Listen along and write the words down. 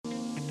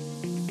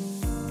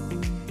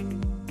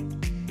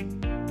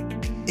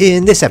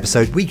In this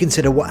episode, we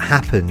consider what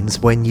happens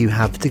when you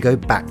have to go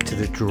back to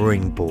the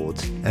drawing board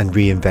and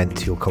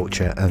reinvent your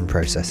culture and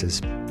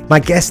processes. My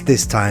guest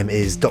this time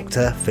is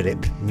Dr.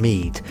 Phillip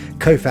Meade,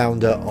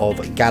 co-founder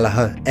of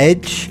Gallagher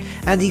Edge,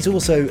 and he's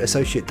also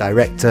Associate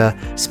Director,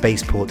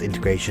 Spaceport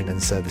Integration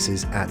and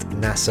Services at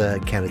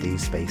NASA Kennedy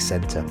Space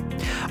Center.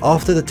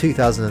 After the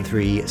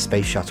 2003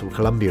 Space Shuttle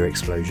Columbia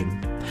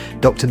explosion,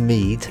 Dr.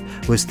 Meade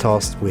was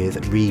tasked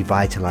with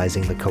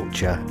revitalizing the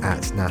culture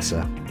at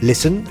NASA.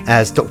 Listen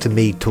as Dr.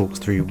 Meade talks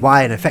through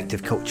why an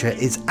effective culture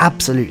is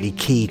absolutely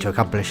key to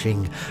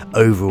accomplishing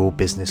overall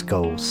business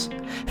goals.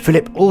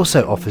 Phillip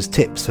also offers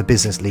tips for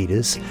business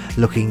leaders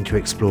looking to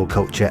explore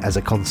culture as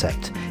a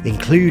concept,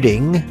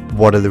 including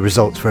what are the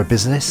results for a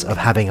business of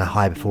having a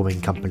high-performing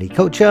company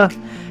culture,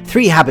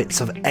 3 habits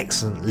of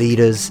excellent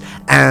leaders,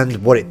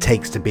 and what it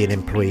takes to be an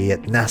employee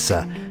at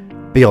NASA,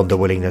 beyond a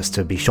willingness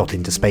to be shot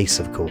into space,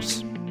 of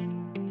course.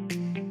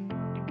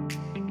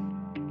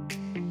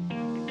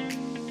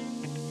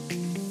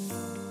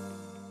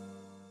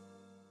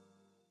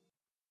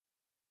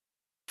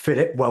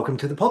 Phillip, welcome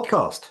to the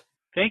podcast.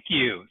 Thank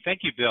you,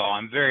 Bill.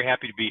 I'm very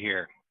happy to be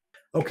here.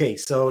 Okay,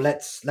 so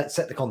let's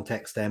set the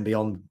context then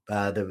beyond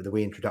the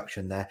wee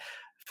introduction there.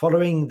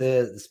 Following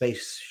the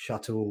Space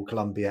Shuttle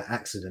Columbia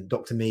accident,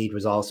 Dr. Meade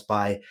was asked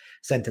by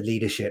center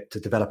leadership to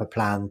develop a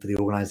plan for the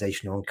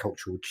organizational and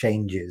cultural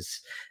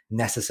changes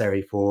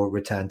necessary for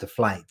return to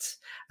flight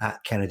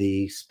at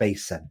Kennedy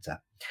Space Center.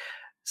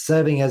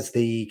 Serving as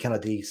the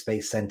Kennedy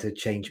Space Center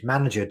change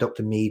manager,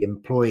 Dr. Meade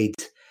employed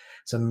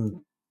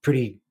some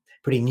pretty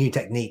new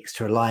techniques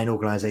to align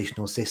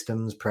organizational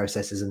systems,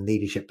 processes, and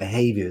leadership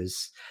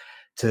behaviors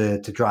to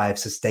drive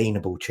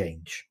sustainable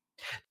change.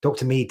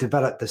 Dr. Meade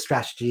developed the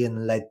strategy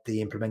and led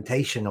the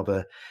implementation of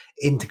an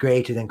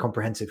integrated and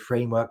comprehensive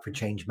framework for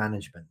change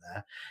management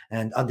there.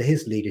 And under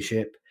his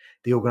leadership,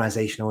 the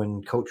organizational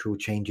and cultural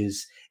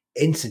changes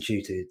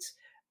instituted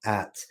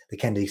at the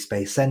Kennedy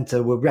Space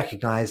Center were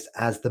recognized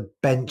as the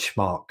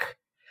benchmark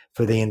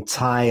for the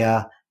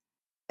entire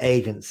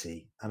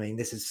agency. I mean,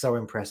 this is so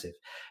impressive.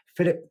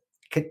 Phillip,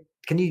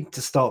 can you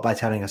just start by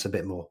telling us a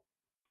bit more?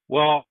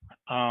 Well,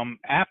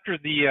 after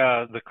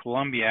the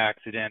Columbia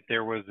accident,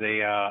 there was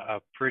a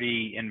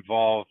pretty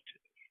involved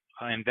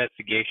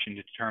investigation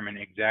to determine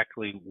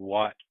exactly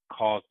what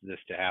caused this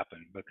to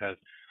happen. Because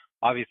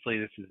obviously,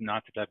 this is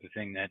not the type of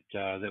thing that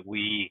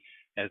we,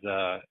 as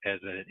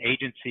an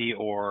agency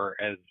or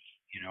as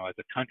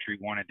a country,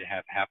 wanted to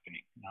have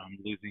happening.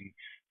 Losing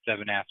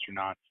 7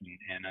 astronauts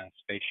and a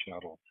space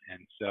shuttle,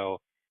 and so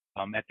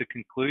at the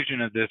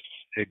conclusion of this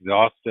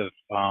exhaustive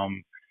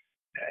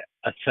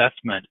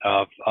assessment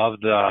of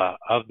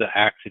the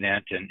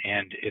accident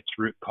and its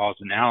root cause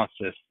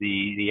analysis,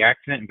 the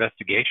Accident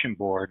Investigation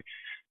Board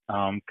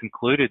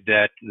concluded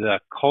that the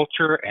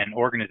culture and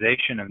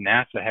organization of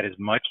NASA had as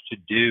much to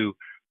do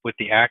with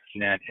the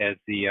accident as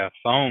the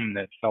foam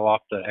that fell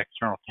off the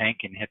external tank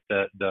and hit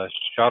the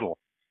shuttle.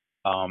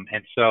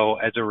 And so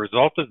as a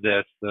result of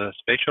this, the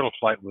space shuttle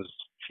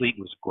fleet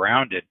was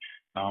grounded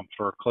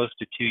for close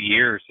to 2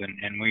 years,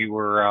 and we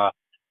were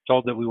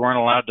told that we weren't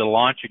allowed to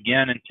launch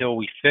again until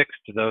we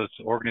fixed those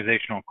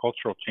organizational and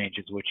cultural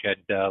changes which had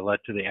led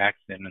to the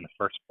accident in the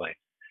first place.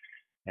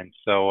 And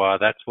so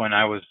that's when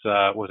I was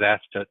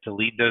asked to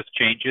lead those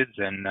changes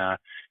and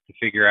to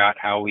figure out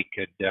how we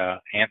could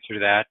answer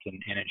that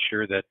and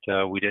ensure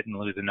that we didn't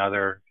lose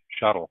another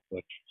shuttle,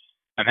 which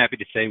I'm happy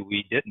to say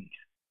we didn't.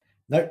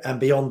 No, and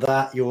beyond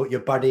that, you're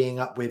buddying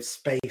up with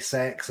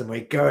SpaceX, and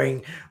we're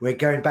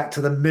going back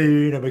to the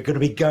moon, and we're going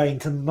to be going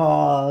to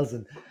Mars,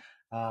 and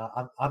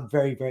I'm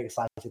very, very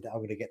excited that I'm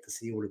going to get to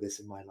see all of this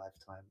in my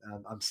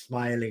lifetime. I'm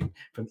smiling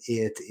from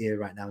ear to ear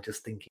right now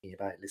just thinking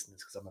about it,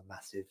 listeners, because I'm a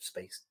massive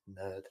space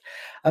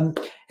nerd.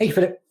 Hey,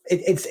 Phillip,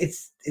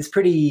 it's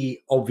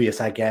pretty obvious,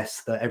 I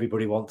guess, that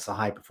everybody wants a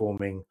high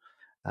performing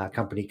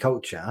company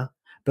culture,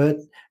 but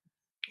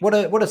what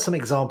are some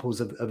examples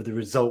of the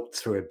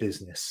results for a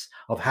business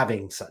of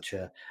having such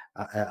a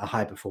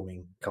high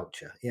performing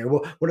culture?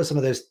 What are some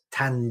of those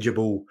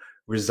tangible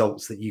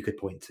results that you could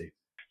point to?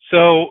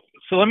 So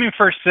let me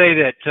first say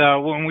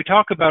that when we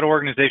talk about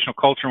organizational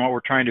culture and what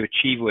we're trying to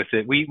achieve with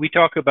it, we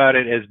talk about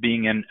it as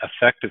being an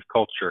effective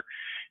culture.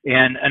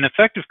 And an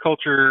effective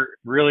culture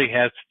really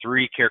has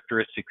 3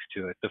 characteristics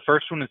to it. The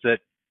first one is that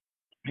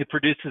it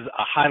produces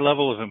a high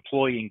level of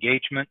employee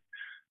engagement.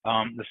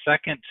 The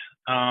second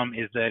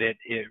is that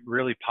it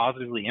really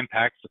positively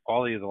impacts the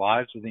quality of the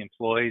lives of the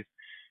employees.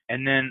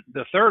 And then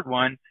the third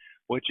one,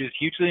 which is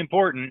hugely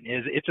important,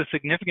 is it's a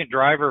significant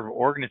driver of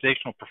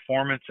organizational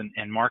performance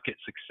and market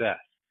success.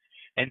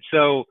 And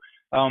so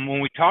when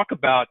we talk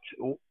about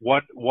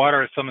what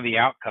are some of the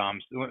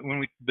outcomes,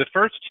 the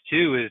first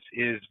 2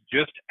 is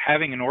just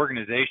having an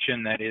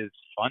organization that is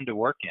fun to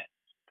work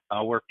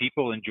in, where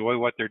people enjoy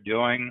what they're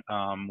doing,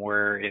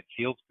 where it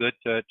feels good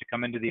to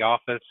come into the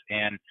office,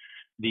 and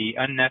the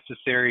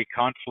unnecessary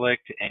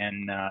conflict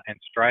and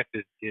strife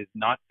is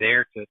not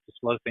there to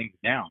slow things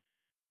down.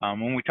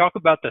 When we talk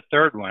about the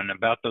third one,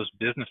 about those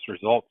business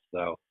results,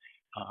 though,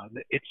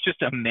 it's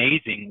just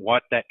amazing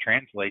what that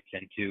translates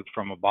into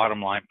from a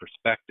bottom line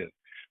perspective.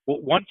 Well,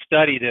 one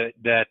study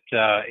that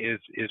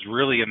is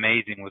really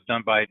amazing was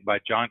done by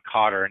John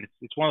Cotter, and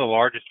it's one of the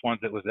largest ones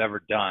that was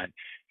ever done.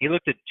 He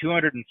looked at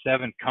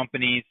 207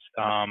 companies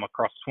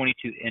across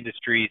 22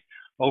 industries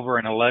over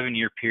an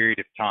 11-year period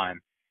of time.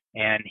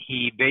 And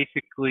he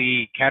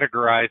basically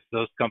categorized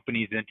those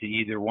companies into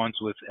either ones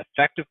with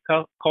effective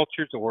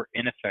cultures or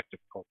ineffective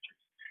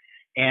cultures.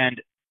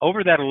 And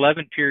over that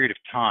 11 period of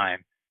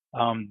time,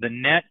 the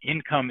net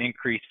income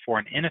increase for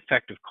an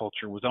ineffective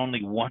culture was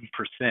only 1%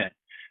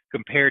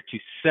 compared to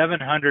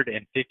 756%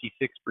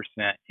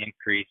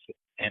 increase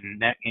in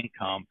net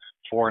income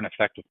for an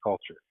effective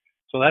culture.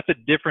 So that's a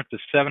difference of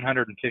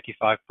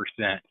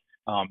 755%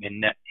 in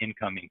net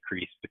income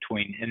increase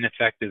between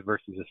ineffective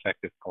versus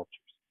effective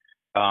cultures.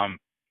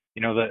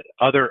 The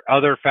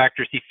other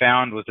factors he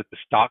found was that the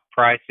stock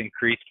price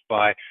increased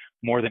by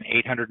more than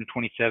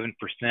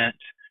 827%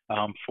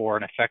 for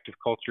an effective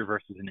culture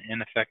versus an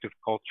ineffective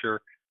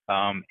culture,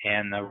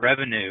 and the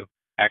revenue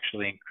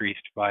actually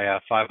increased by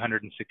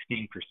 516%.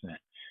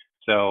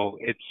 So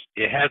it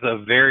has a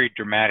very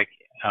dramatic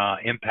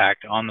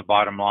impact on the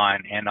bottom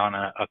line and on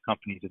a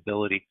company's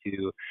ability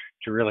to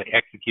really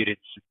execute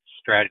its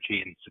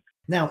strategy. And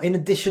now, in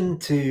addition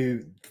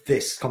to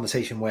this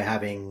conversation we're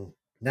having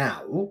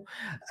now,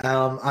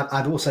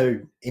 I've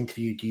also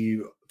interviewed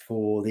you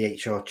for the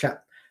HR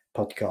Chat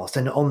podcast,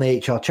 and on the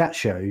HR Chat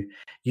show,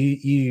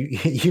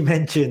 you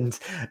mentioned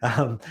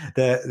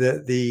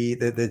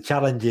the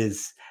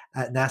challenges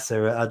at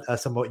NASA are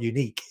somewhat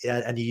unique,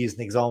 and you used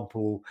an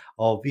example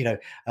of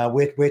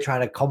we're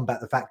trying to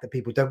combat the fact that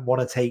people don't want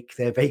to take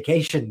their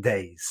vacation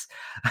days.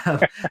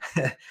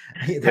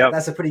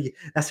 That's a pretty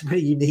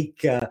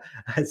unique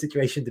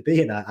situation to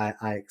be in,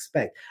 I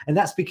expect, and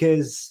that's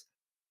because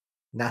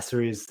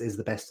NASA is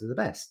the best of the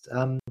best.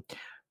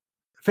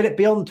 Philip,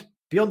 beyond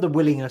the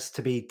willingness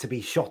to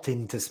be shot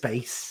into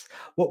space,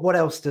 what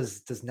else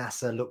does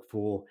NASA look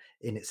for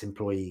in its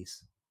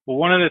employees? Well,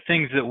 one of the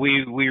things that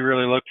we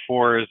really look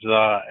for is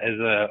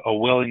a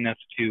willingness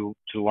to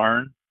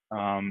learn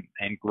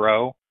and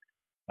grow,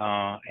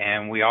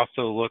 and we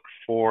also look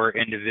for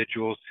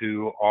individuals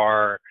who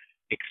are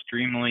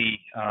extremely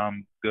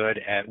good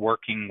at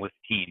working with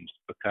teams,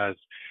 because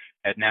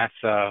at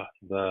NASA,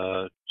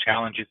 the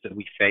challenges that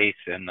we face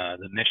and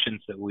the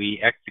missions that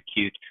we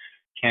execute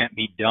can't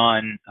be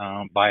done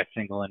by a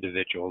single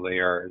individual. They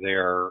are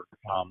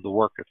the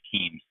work of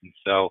teams. And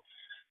so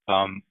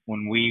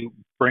when we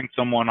bring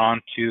someone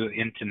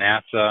into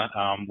NASA,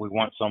 we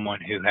want someone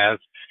who has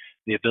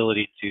the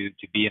ability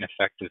to be an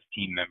effective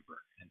team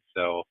member. And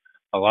so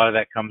a lot of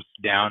that comes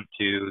down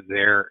to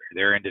their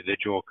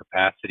individual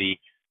capacity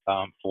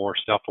for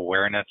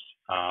self-awareness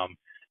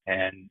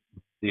and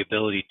the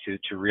ability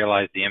to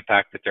realize the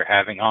impact that they're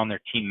having on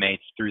their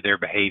teammates through their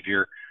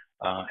behavior,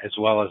 as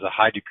well as a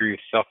high degree of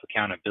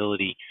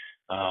self-accountability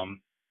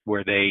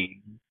where they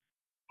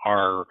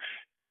are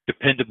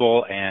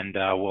dependable and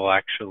will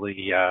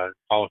actually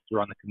follow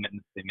through on the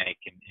commitments they make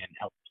and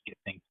help to get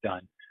things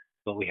done.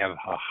 So we have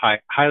a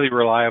highly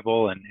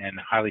reliable and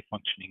highly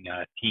functioning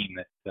team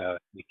that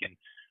we can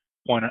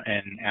point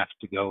and ask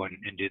to go and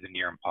do the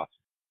near impossible.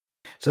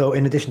 So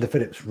in addition to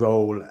Philip's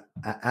role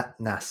at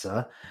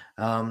NASA,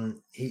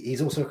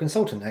 he's also a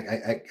consultant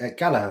at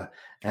Gallagher.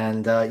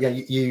 And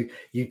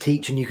you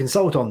teach and you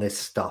consult on this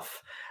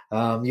stuff.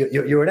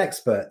 You're an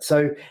expert.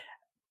 So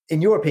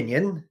in your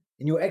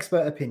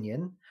expert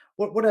opinion,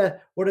 what are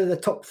the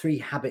top 3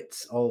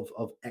 habits of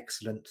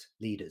excellent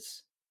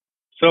leaders?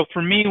 So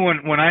for me,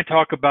 when I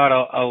talk about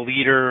a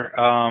leader,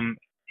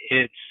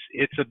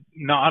 it's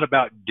not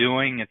about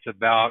doing, it's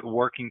about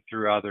working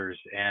through others.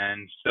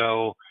 And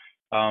so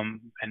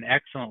an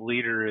excellent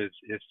leader is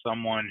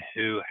someone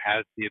who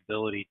has the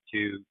ability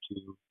to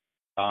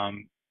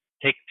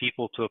take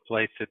people to a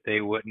place that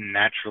they wouldn't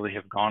naturally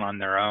have gone on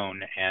their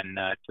own, and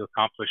to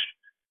accomplish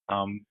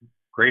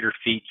greater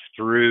feats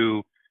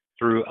through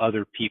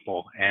other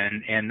people.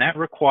 And that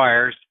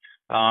requires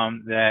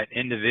that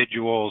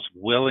individuals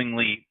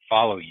willingly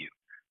follow you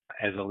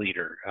as a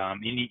leader.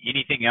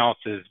 Anything else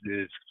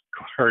is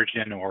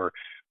coercion or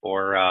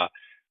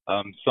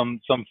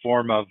some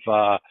form of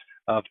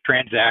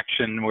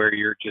transaction where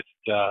you're just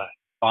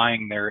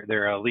buying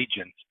their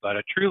allegiance. But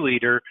a true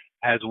leader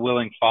has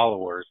willing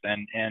followers,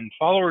 and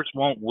followers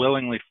won't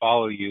willingly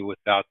follow you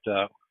without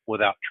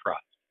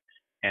trust.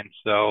 And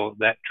so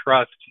that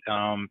trust,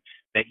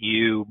 that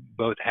you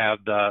both have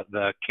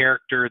the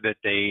character that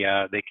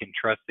they can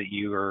trust that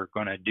you are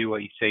going to do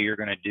what you say you're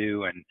going to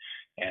do, and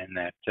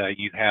that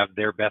you have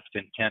their best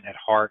intent at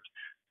heart,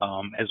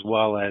 as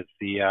well as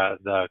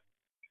the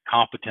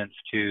competence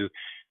to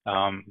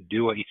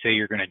do what you say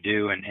you're going to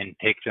do and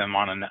take them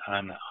on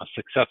a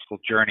successful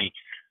journey.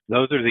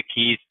 Those are the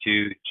keys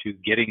to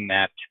getting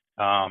that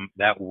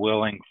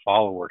willing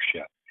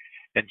followership.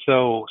 And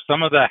so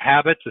some of the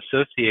habits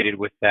associated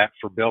with that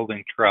for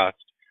building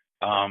trust,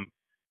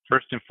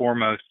 first and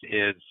foremost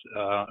is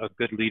a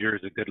good leader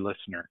is a good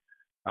listener.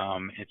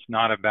 It's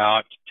not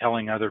about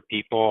telling other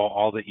people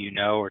all that you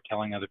know or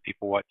telling other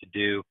people what to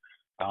do.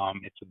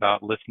 It's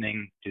about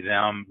listening to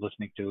them,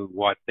 listening to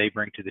what they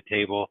bring to the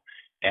table,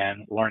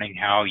 and learning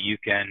how you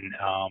can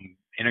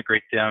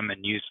integrate them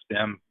and use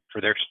them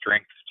for their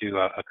strengths to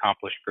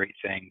accomplish great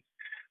things.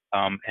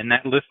 And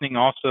that listening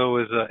also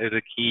is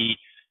a key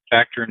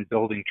factor in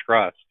building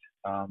trust.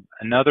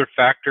 Another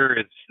factor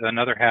is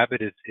another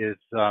habit is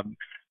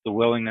the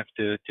willingness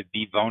to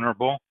be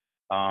vulnerable,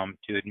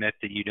 to admit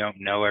that you don't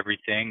know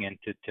everything, and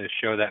to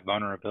show that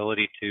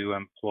vulnerability to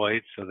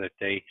employees so that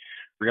they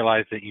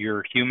realize that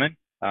you're human,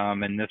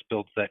 and this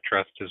builds that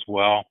trust as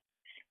well.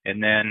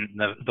 And then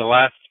the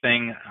last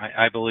thing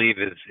I believe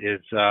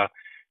is a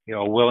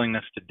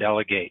willingness to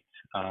delegate,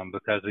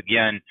 because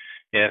again,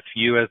 if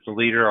you as the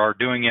leader are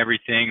doing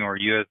everything, or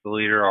you as the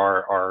leader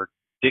are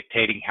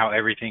dictating how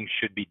everything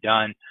should be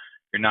done,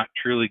 you're not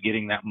truly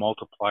getting that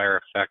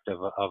multiplier effect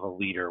of a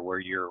leader, where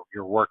you're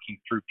working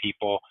through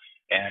people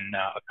and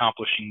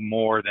accomplishing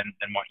more than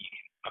what you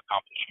can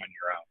accomplish on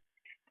your own.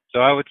 So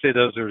I would say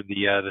those are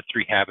the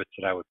three habits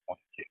that I would point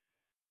to.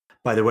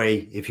 By the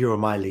way, if you were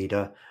my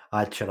leader,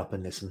 I'd shut up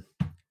and listen,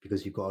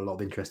 because you've got a lot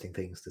of interesting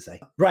things to say.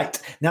 Right,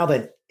 now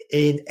then,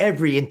 in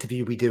every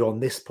interview we do on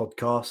this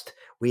podcast,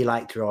 we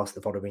like to ask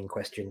the following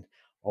question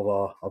of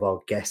our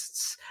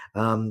guests.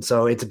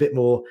 So it's a bit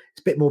more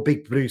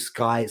big blue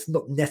sky. It's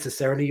not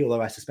necessarily,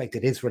 although I suspect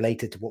it is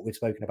related to what we've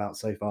spoken about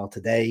so far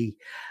today.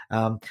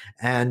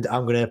 And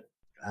I'm going to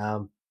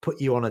put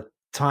you on a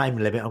time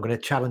limit. I'm going to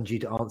challenge you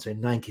to answer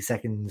in 90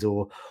 seconds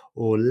or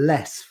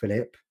less,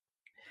 Philip.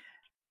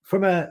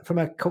 From a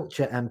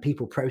culture and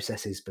people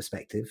processes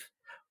perspective,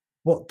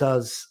 what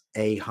does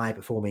a high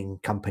performing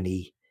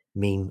company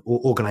mean,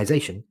 or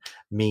organization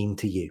mean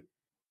to you?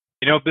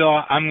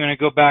 Bill, I'm going to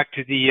go back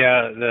to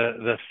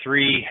the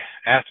three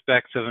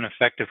aspects of an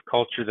effective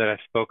culture that I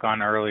spoke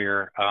on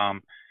earlier.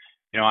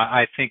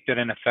 I think that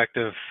an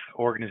effective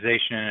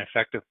organization and an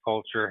effective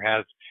culture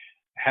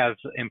has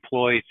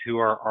employees who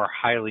are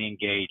highly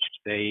engaged.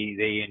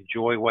 They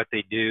enjoy what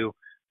they do.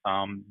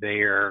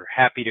 They are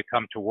happy to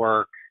come to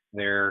work.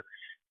 They're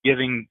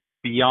giving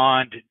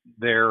beyond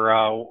their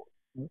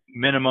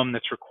minimum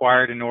that's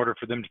required in order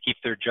for them to keep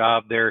their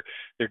job. They're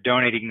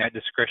donating that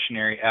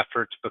discretionary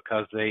efforts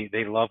because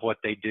they love what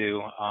they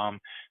do.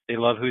 They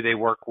love who they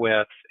work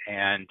with,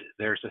 and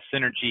there's a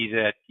synergy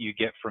that you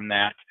get from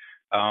that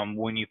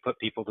when you put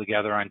people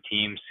together on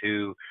teams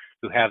who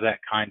have that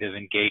kind of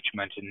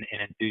engagement and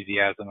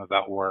enthusiasm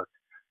about work.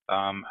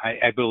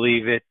 I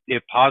believe it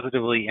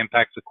positively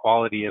impacts the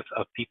quality of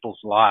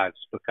people's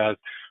lives, because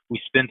we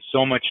spend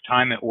so much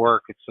time at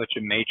work. It's such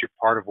a major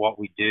part of what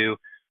we do.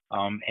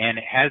 And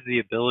it has the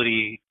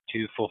ability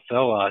to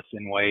fulfill us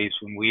in ways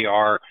when we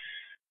are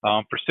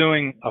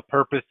pursuing a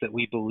purpose that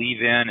we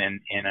believe in,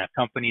 and a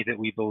company that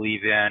we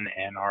believe in,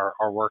 and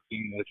are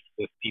working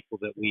with people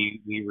that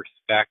we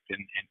respect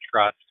and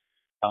trust.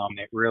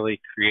 It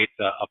really creates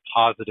a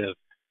positive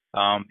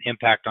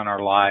impact on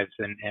our lives,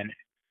 and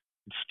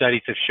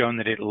studies have shown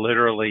that it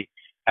literally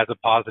has a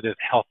positive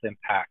health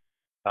impact.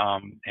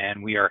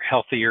 And we are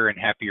healthier and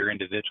happier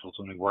individuals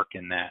when we work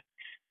in that.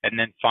 And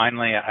then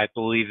finally, I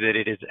believe that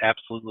it is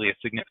absolutely a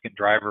significant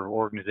driver of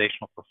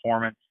organizational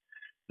performance,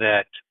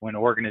 that when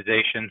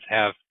organizations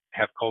have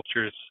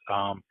cultures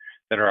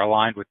that are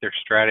aligned with their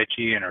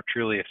strategy and are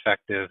truly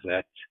effective,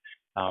 that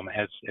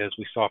as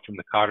we saw from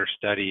the Cotter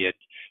study, it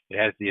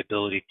has the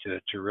ability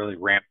to really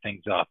ramp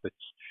things up.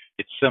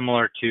 It's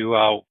similar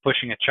to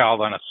pushing a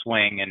child on a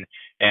swing,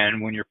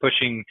 and when you're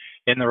pushing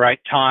in the right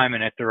time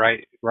and at the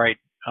right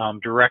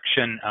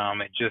direction,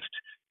 it just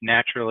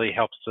naturally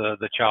helps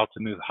the child to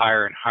move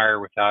higher and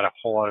higher without a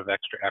whole lot of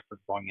extra effort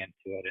going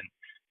into it,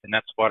 and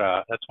that's what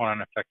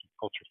an effective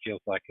culture feels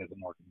like as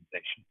an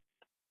organization.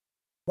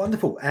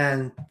 Wonderful.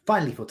 And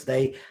finally, for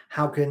today,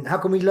 how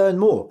can we learn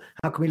more?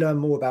 How can we learn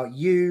more about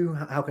you?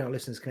 How can our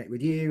listeners connect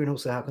with you? And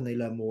also, how can they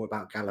learn more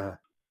about Gallagher?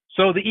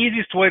 So the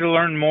easiest way to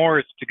learn more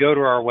is to go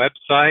to our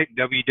website,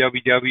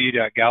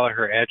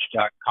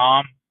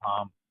 www.gallagheredge.com.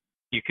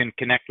 You can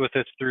connect with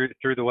us through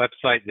the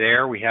website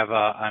there. We have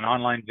an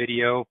online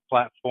video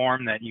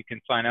platform that you can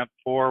sign up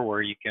for,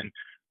 where you can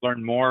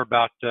learn more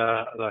about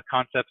the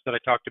concepts that I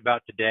talked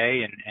about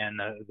today, and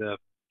the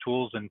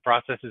tools and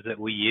processes that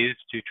we use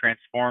to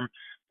transform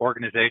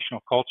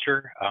organizational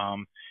culture.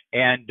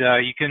 And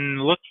you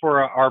can look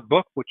for our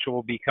book, which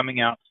will be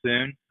coming out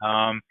soon,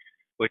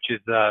 which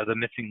is The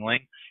Missing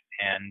Links,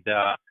 and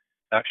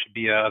that should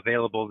be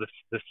available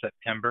this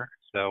September.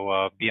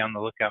 So be on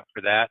the lookout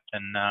for that,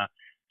 and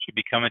should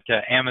be coming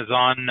to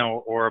Amazon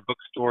or a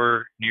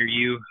bookstore near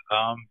you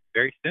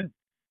very soon.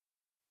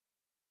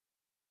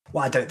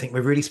 Well, I don't think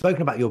we've really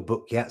spoken about your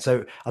book yet,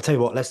 so I'll tell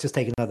you what. Let's just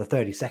take another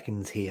 30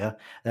 seconds here.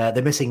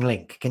 The Missing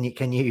Link.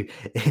 Can you,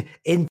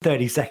 in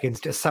 30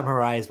 seconds, just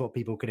summarize what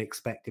people can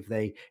expect if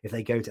they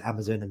go to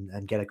Amazon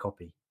and get a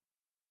copy?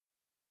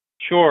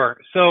 Sure.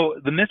 So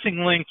The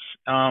Missing Links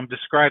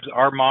describes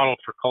our model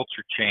for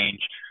culture change,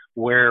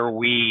 where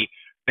we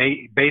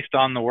based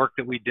on the work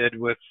that we did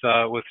with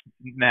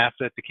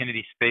NASA at the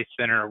Kennedy Space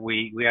Center,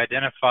 we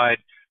identified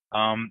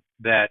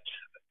that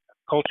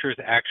culture is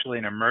actually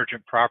an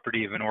emergent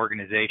property of an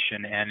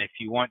organization, and if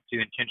you want to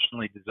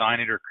intentionally design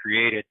it or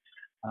create it,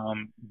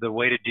 the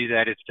way to do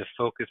that is to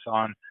focus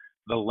on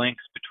the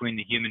links between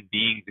the human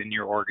beings in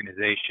your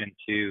organization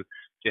to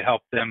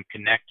help them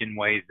connect in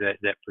ways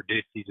that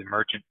produce these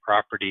emergent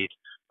properties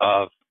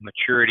of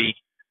maturity,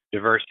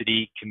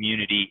 diversity,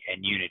 community,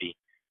 and unity.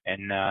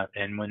 And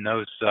when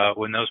those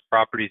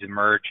properties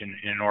emerge in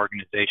an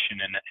organization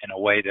in a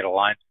way that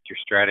aligns with your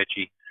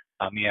strategy,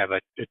 you have a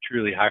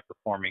truly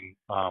high-performing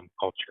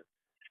culture.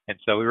 And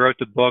so we wrote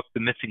the book, The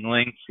Missing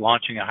Links,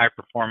 Launching a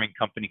High-Performing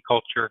Company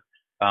Culture,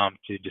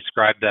 to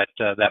describe that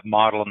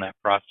model and that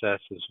process,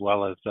 as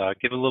well as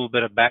give a little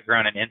bit of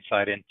background and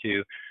insight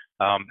into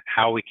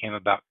how we came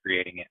about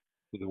creating it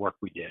through the work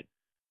we did.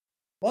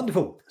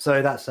 Wonderful.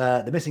 So that's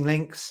The Missing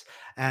Links,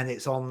 and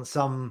it's on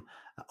some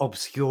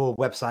obscure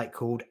website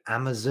called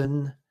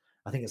Amazon.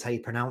 I think it's how you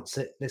pronounce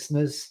it,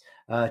 listeners.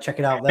 Check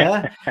it out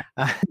there.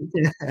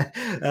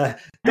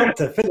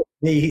 Dr. Phillip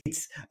Meade,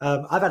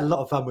 I've had a lot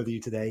of fun with you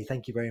today.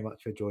 Thank you very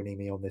much for joining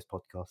me on this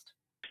podcast.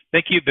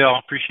 Thank you, Bill.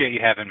 Appreciate you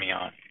having me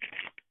on.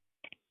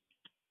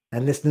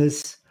 And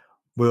listeners,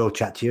 we'll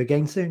chat to you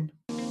again soon.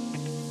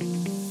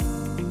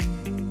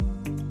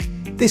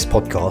 This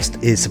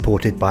podcast is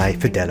supported by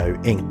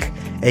Fidello Inc.,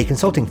 a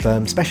consulting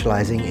firm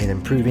specializing in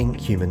improving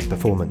human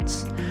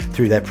performance.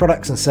 Through their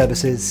products and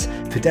services,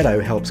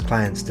 Fidello helps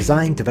clients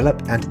design,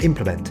 develop, and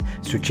implement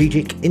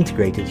strategic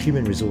integrated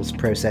human resource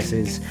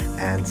processes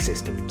and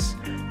systems.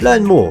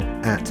 Learn more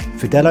at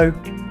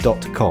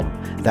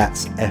fidello.com.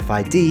 That's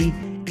FIDELLO.com.